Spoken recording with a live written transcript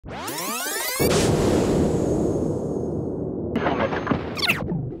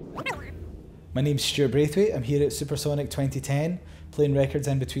My name's Stuart. I'm here at Supersonic 2010, playing records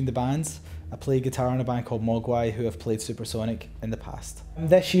in between the bands. I play guitar in a band called Mogwai, who have played Supersonic in the past.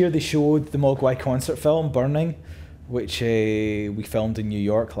 This year they showed the Mogwai concert film, Burning, which we filmed in New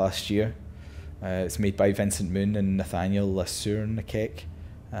York last year. It's made by Vincent Moon and Nathaniel Lasurnikek.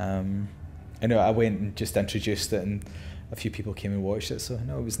 I know I went and just introduced it, and a few people came and watched it, so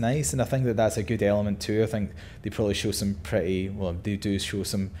no, it was nice, and I think that that's a good element too. I think they probably show some pretty, well, they do show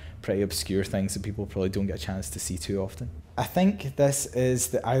some pretty obscure things that people probably don't get a chance to see too often. I think this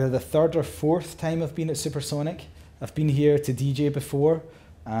is either the third or fourth time I've been at Supersonic. I've been here to DJ before,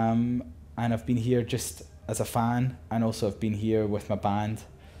 and I've been here just as a fan, and also I've been here with my band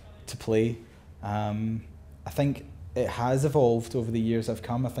to play. I think it has evolved over the years I've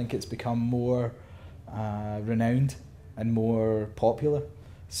come. I think it's become more renowned and more popular.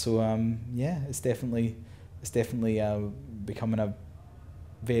 So yeah, it's definitely becoming a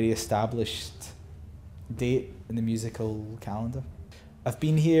very established date in the musical calendar. I've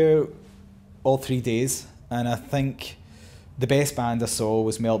been here all 3 days, and I think the best band I saw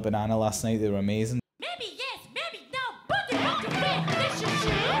was Melt Banana last night. They were amazing. Maybe yes, maybe no, but they want to play. This is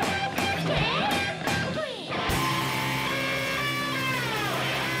true.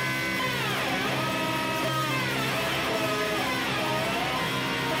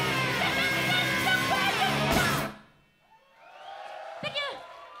 Thank you.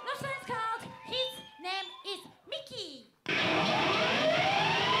 No son's called. His name is Mickey.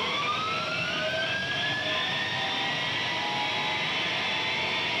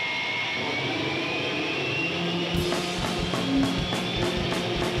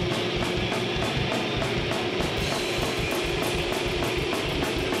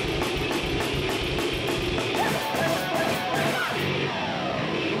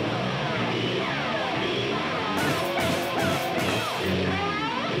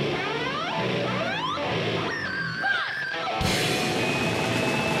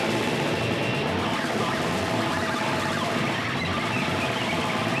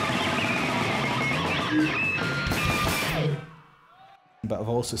 But I've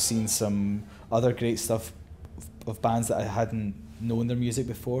also seen some other great stuff of bands that I hadn't known their music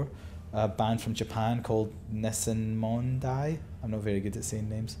before. A band from Japan called Nissan Mondai. I'm not very good at saying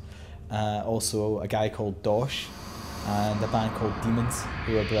names. Also a guy called Dosh, and a band called Demons,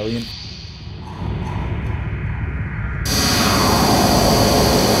 who are brilliant.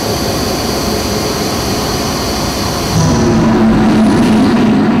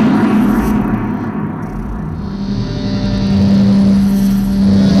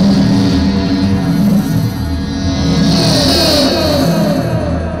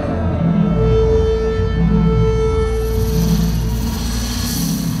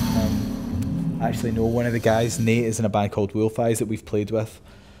 I actually know one of the guys, Nate, is in a band called Wolf Eyes that we've played with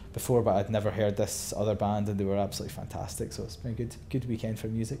before, but I'd never heard this other band, and they were absolutely fantastic, so it's been a good weekend for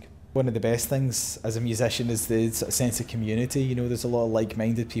music. One of the best things as a musician is the sort of sense of community. You know, there's a lot of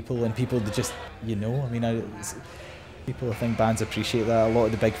like-minded people, and people that just, you know, I mean, I think bands appreciate that. A lot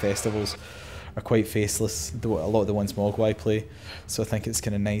of the big festivals are quite faceless, a lot of the ones Mogwai play, so I think it's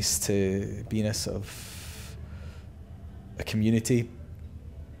kind of nice to be in a sort of a community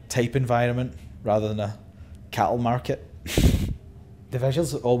type environment rather than a cattle market. The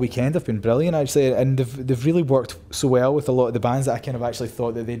visuals all weekend have been brilliant, actually, and they've really worked so well with a lot of the bands that I kind of actually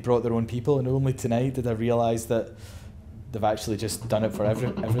thought that they'd brought their own people, and only tonight did I realise that they've actually just done it for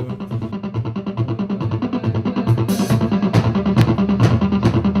everyone.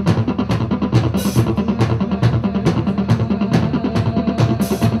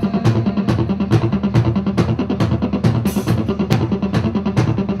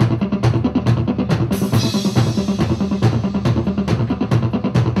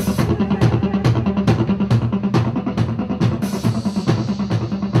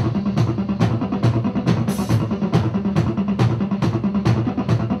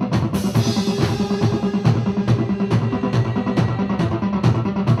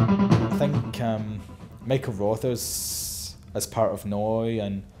 Michael Rothers as part of Noi,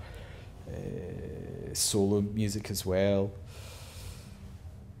 and solo music as well,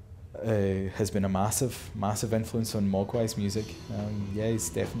 has been a massive influence on Mogwai's music. Yeah, he's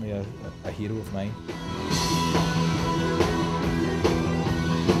definitely a hero of mine.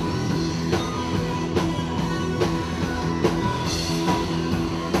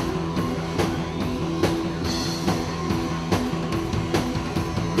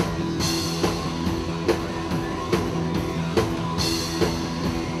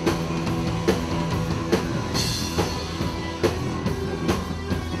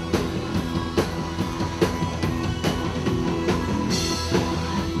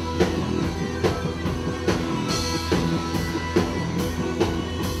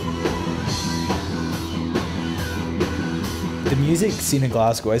 music scene in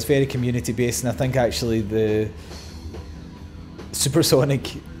Glasgow is very community based, and I think actually the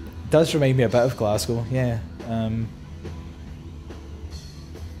Supersonic does remind me a bit of Glasgow, yeah.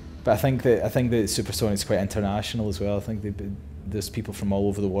 But I think that Supersonic's quite international as well. I think there's people from all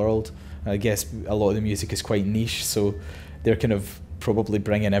over the world. I guess a lot of the music is quite niche, so they're kind of probably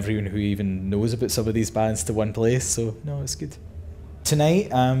bringing everyone who even knows about some of these bands to one place. So no, it's good.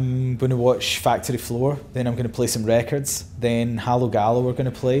 Tonight I'm going to watch Factory Floor. Then I'm going to play some records. Then Hallogallo we're going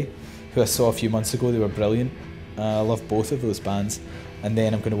to play, who I saw a few months ago. They were brilliant. I love both of those bands. And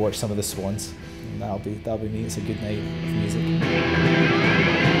then I'm going to watch some of the Swans. And that'll be me. It's a good night of music.